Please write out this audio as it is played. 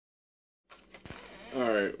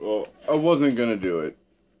Alright, well, I wasn't gonna do it.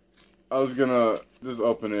 I was gonna just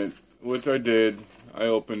open it, which I did. I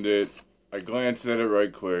opened it, I glanced at it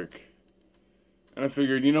right quick, and I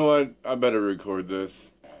figured, you know what, I better record this.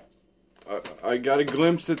 I got a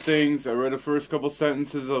glimpse at things, I read the first couple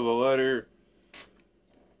sentences of a letter,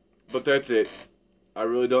 but that's it. I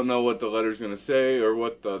really don't know what the letter's gonna say or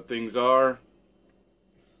what the things are.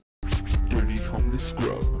 Dirty homeless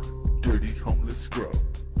scrub, dirty homeless scrub.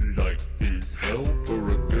 Life is hell for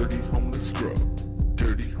a dirty homeless scrub.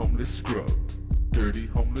 Dirty homeless scrub, dirty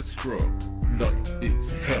homeless scrub. Life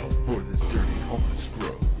is hell for this dirty homeless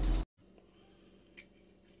scrub.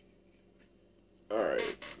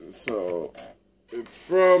 Alright, so it's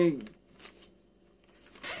from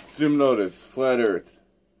Jim Lotus, Flat Earth.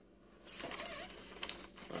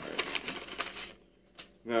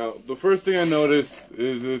 Now, the first thing I noticed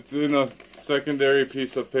is it's in a secondary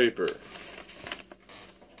piece of paper.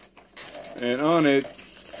 And on it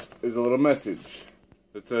is a little message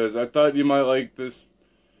that says, I thought you might like this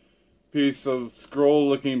piece of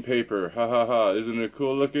scroll-looking paper. Ha ha ha, isn't it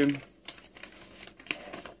cool looking?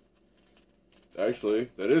 Actually,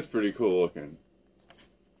 that is pretty cool looking.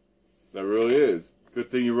 That really is. Good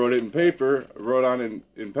thing you wrote it in paper. I wrote on it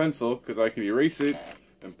in pencil, because I can erase it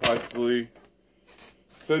and possibly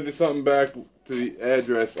send you something back to the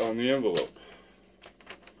address on the envelope.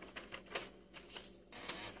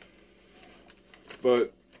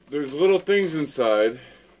 But there's little things inside,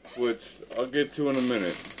 which I'll get to in a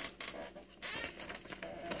minute.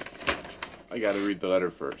 I gotta read the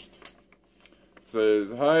letter first. It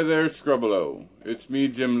says, hi there, Scrubbalo. It's me,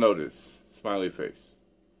 Jim Lotus. Smiley face.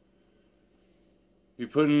 He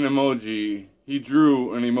put an emoji. He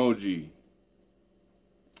drew an emoji.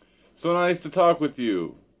 So nice to talk with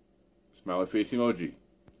you. Smiley face emoji.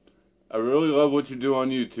 I really love what you do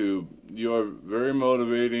on YouTube. You are very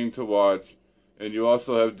motivating to watch, and you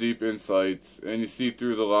also have deep insights, and you see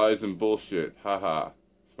through the lies and bullshit. Haha.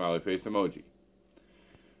 Smiley face emoji.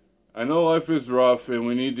 I know life is rough, and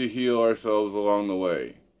we need to heal ourselves along the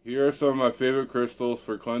way. Here are some of my favorite crystals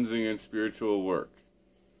for cleansing and spiritual work.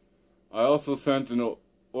 I also sent an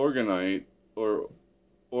orgonite, or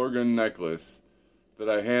organ necklace, that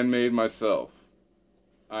I handmade myself.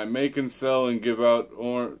 I make and sell and give out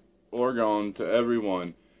organ to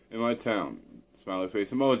everyone in my town. Smiley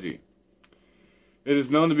face emoji. It is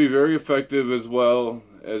known to be very effective as well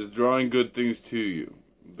as drawing good things to you.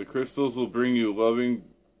 The crystals will bring you loving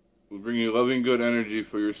good energy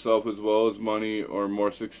for yourself as well as money or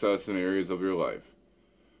more success in areas of your life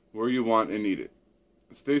where you want and need it.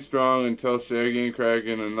 Stay strong and tell Shaggy and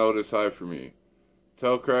Kraken and Lotus hi for me.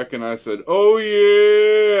 Tell Kraken I said, oh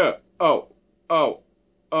yeah! Oh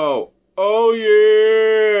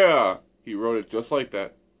yeah! He wrote it just like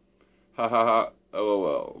that. Ha ha ha,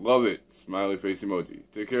 LOL. Love it. Smiley face emoji.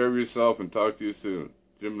 Take care of yourself and talk to you soon.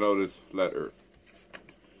 Jim Lotus, Flat Earth.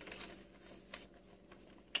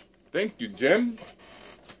 Thank you, Jim.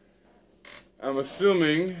 I'm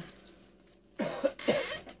assuming...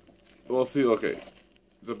 We'll see, okay.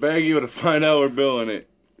 The baggie with a $5 bill in it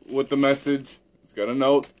with the message. It's got a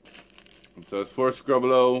note. It says, for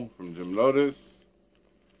Scrubbalo from Jim Lotus.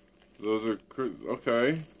 Those are,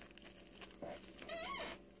 okay.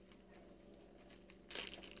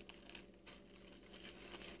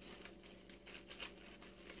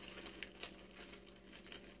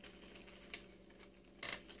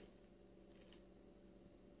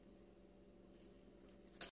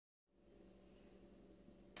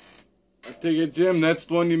 I take it, Jim, that's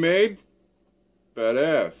the one you made?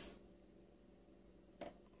 Badass.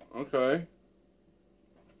 Okay.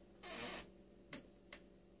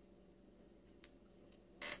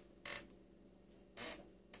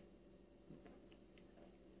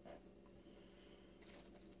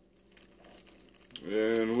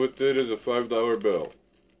 And with it is a $5 bill.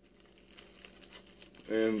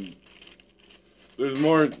 And there's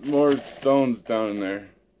more stones down in there.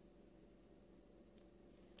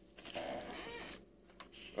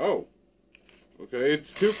 Oh. Okay,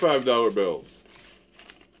 it's two $5 bills.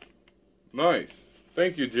 Nice.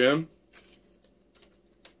 Thank you, Jim.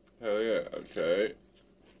 Hell yeah, okay.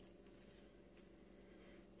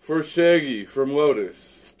 For Shaggy from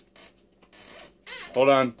Lotus. Hold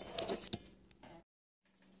on.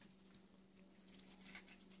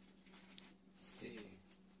 See.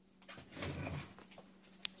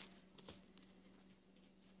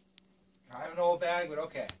 Kind of an old bag, but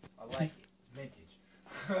okay. I like it. Vintage.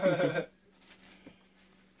 That's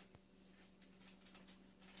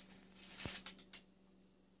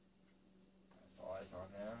all that's on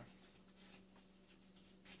there.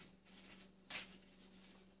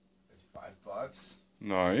 There's $5.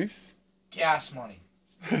 Nice. gas money.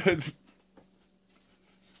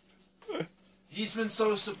 He's been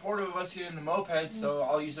so supportive of us getting the moped, so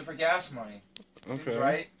I'll use it for gas money. Seems Okay.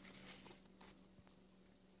 right.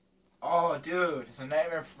 Oh, dude, it's a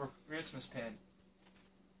Nightmare for Christmas pin.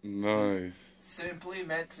 Nice. Simply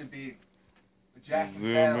meant to be. With Jack and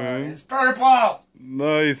Zoom Santa. in. It's purple!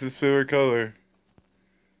 Nice, his favorite color.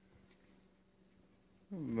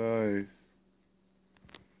 Nice.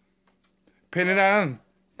 Pin it on.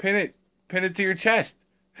 Pin it. Pin it to your chest.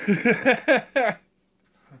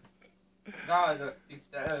 No, the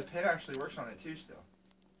pin actually works on it too still.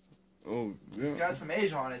 Oh, It's yeah. got some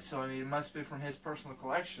age on it, so I mean, it must be from his personal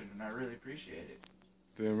collection, and I really appreciate it.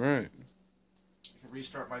 Damn right. I can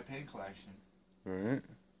restart my pin collection. Alright.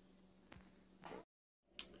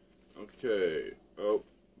 Okay. Oh,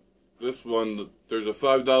 this one, there's a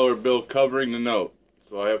 $5 bill covering the note,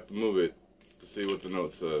 so I have to move it to see what the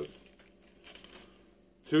note says.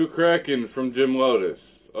 To Kraken from Jim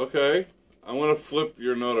Lotus. Okay. I'm going to flip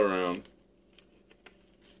your note around.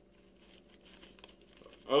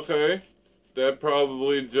 Okay. That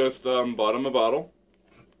probably just bought him a bottle.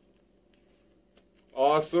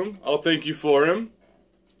 Awesome. I'll thank you for him.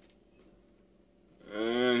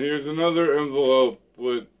 And here's another envelope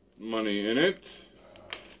with money in it.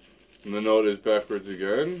 And the note is backwards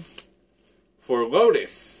again. For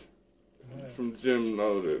Lotus. From Jim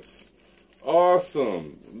Lotus.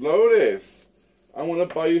 Awesome. Lotus. I want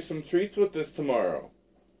to buy you some treats with this tomorrow.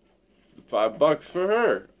 $5 for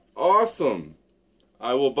her. Awesome.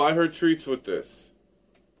 I will buy her treats with this.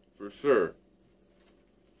 For sure.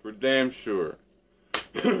 For damn sure.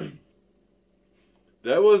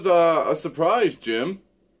 That was a surprise, Jim.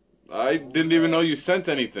 I didn't even know you sent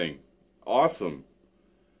anything. Awesome.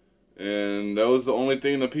 And that was the only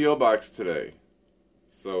thing in the P.o. box today.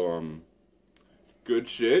 So, good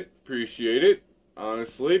shit. Appreciate it.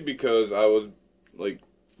 Honestly, because I was, like,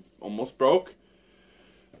 almost broke.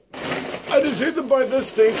 I just had to buy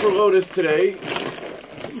this thing for Lotus today.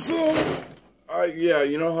 So, yeah,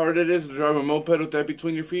 you know how hard it is to drive a moped with that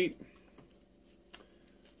between your feet?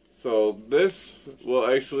 So, this will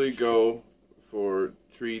actually go for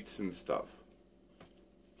treats and stuff.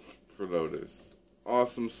 For Lotus.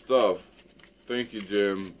 Awesome stuff. Thank you,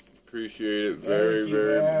 Jim. Appreciate it very,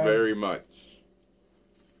 very much.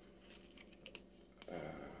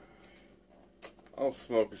 I'll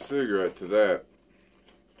smoke a cigarette to that.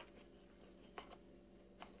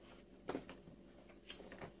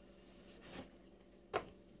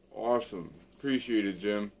 Awesome. Appreciate it,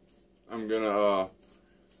 Jim. I'm gonna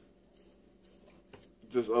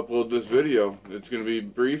just upload this video. It's gonna be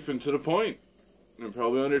brief and to the point, and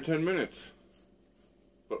probably under 10 minutes.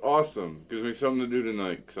 But awesome. Gives me something to do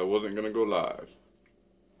tonight, because I wasn't gonna go live.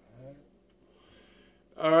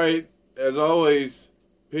 Alright, as always,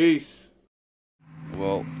 peace.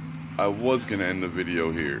 Well, I was gonna end the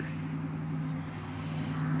video here.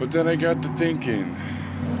 But then I got to thinking,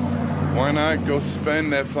 why not go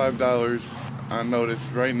spend that $5 on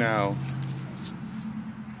Lotus right now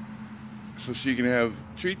so she can have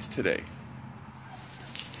treats today?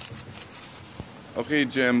 Okay,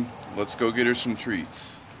 Jim, let's go get her some treats.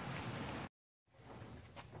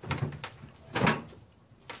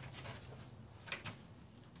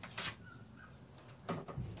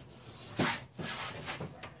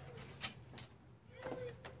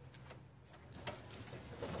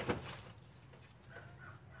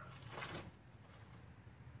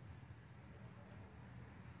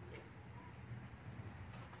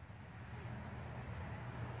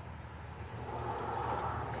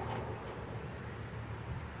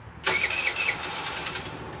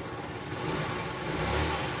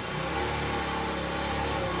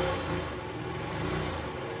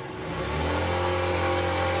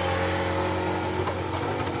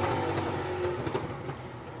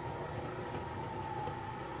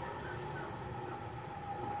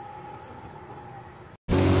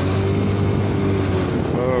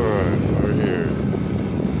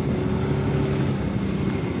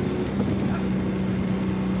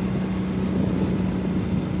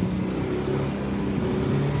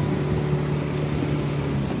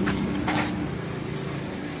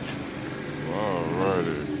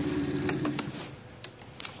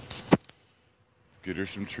 Get her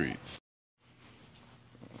some treats.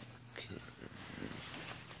 Okay.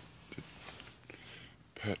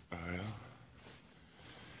 Pet aisle.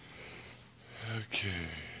 Okay.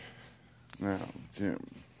 Now, Jim,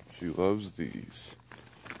 she loves these.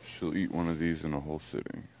 She'll eat one of these in a whole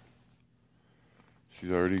sitting.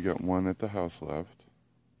 She's already got one at the house left.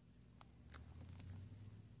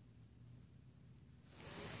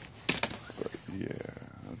 But yeah,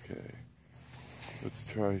 okay. Let's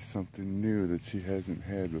try something new that she hasn't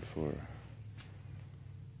had before.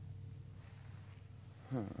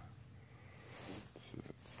 Huh. So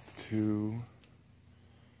that's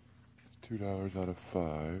 $2 out of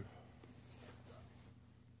 5.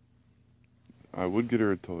 I would get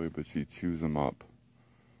her a toy, but she chews them up,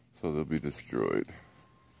 so they'll be destroyed.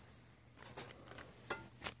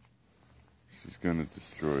 She's gonna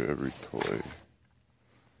destroy every toy.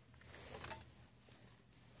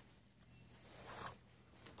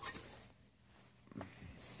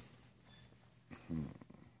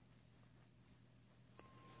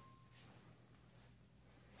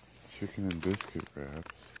 Chicken and biscuit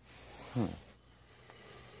wraps. Huh.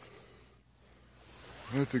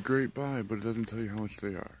 That's a great buy, but it doesn't tell you how much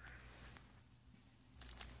they are.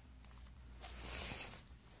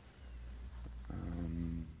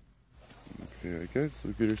 Okay, I guess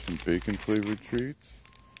we'll get her some bacon flavored treats.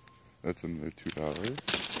 That's another $2.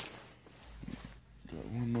 Got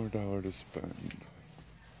one more dollar to spend.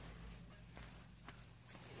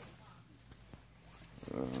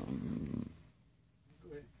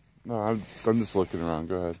 No, I'm just looking around.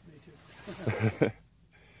 Go ahead.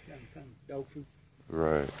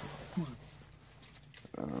 Right.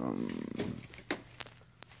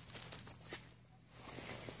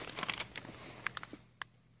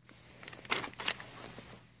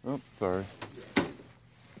 Oh, sorry.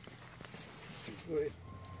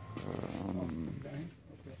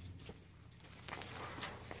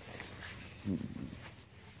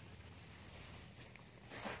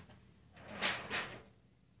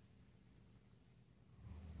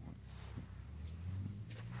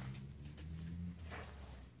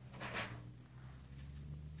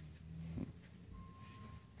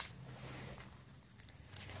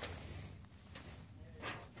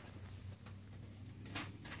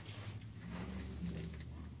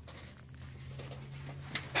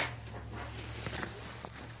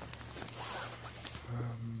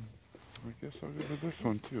 I guess I'll give her this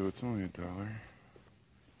one too. It's only $1.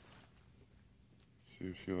 See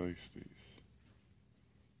if she likes these.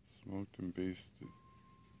 Smoked and basted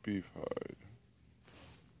beef hide.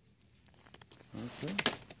 Okay.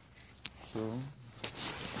 So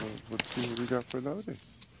let's see what we got for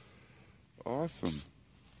notice. Awesome.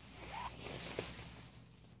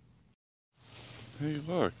 Hey,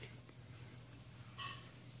 look.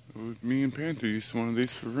 Me and Panther used one of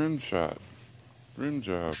these for rim job.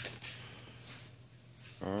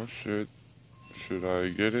 Oh shit. Should I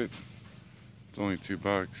get it? It's only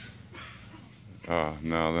 $2. Ah,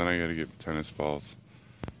 no, then I gotta get tennis balls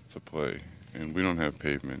to play. And we don't have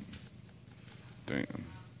pavement. Damn.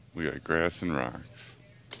 We got grass and rocks.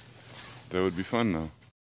 That would be fun though.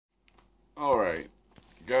 Alright.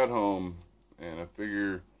 Got home and I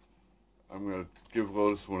figure I'm gonna give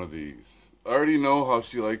Lotus one of these. I already know how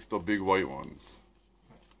she likes the big white ones.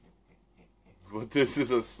 But this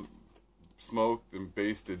is a smoked and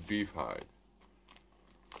basted beef hide.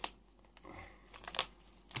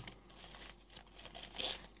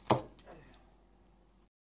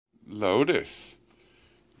 Lotus.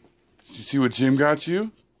 Did you see what Jim got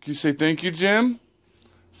you? Can you say thank you, Jim?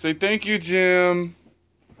 Say thank you, Jim.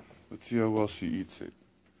 Let's see how well she eats it.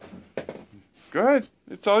 Go ahead.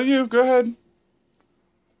 It's all you. Go ahead.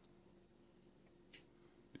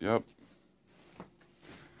 Yep.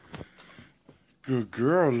 Good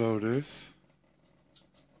girl, Lotus.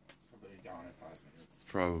 Probably gone in 5 minutes.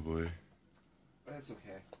 Probably. But that's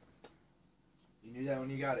okay. You knew that when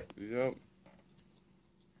you got it. Yep.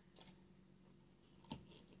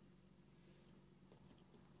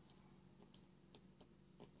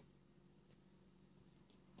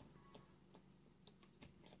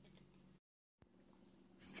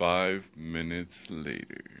 Five minutes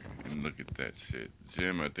later, and look at that shit.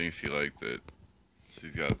 Jim, I think she liked it.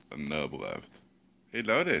 She's got a nub left. Hey,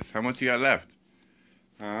 Lotus, how much you got left?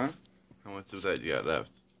 Huh? How much of that you got left?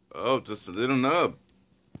 Oh, just a little nub.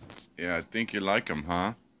 Yeah, I think you like them,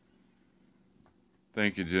 huh?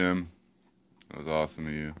 Thank you, Jim. That was awesome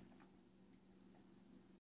of you.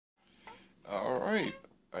 Alright,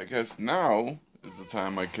 I guess now is the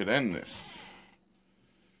time I could end this.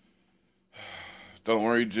 Don't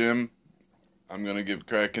worry, Jim. I'm gonna give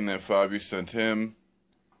Kraken that 5 you sent him.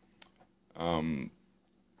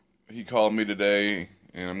 He called me today,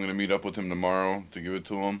 and I'm gonna meet up with him tomorrow to give it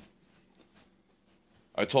to him.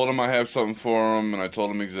 I told him I have something for him, and I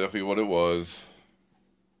told him exactly what it was.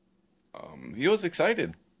 He was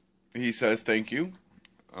excited. He says thank you.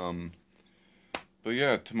 But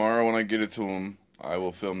yeah, tomorrow when I get it to him, I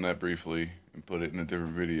will film that briefly and put it in a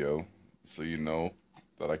different video, so you know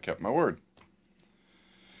that I kept my word.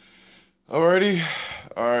 Alrighty.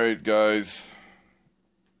 Alright, guys.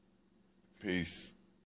 Peace.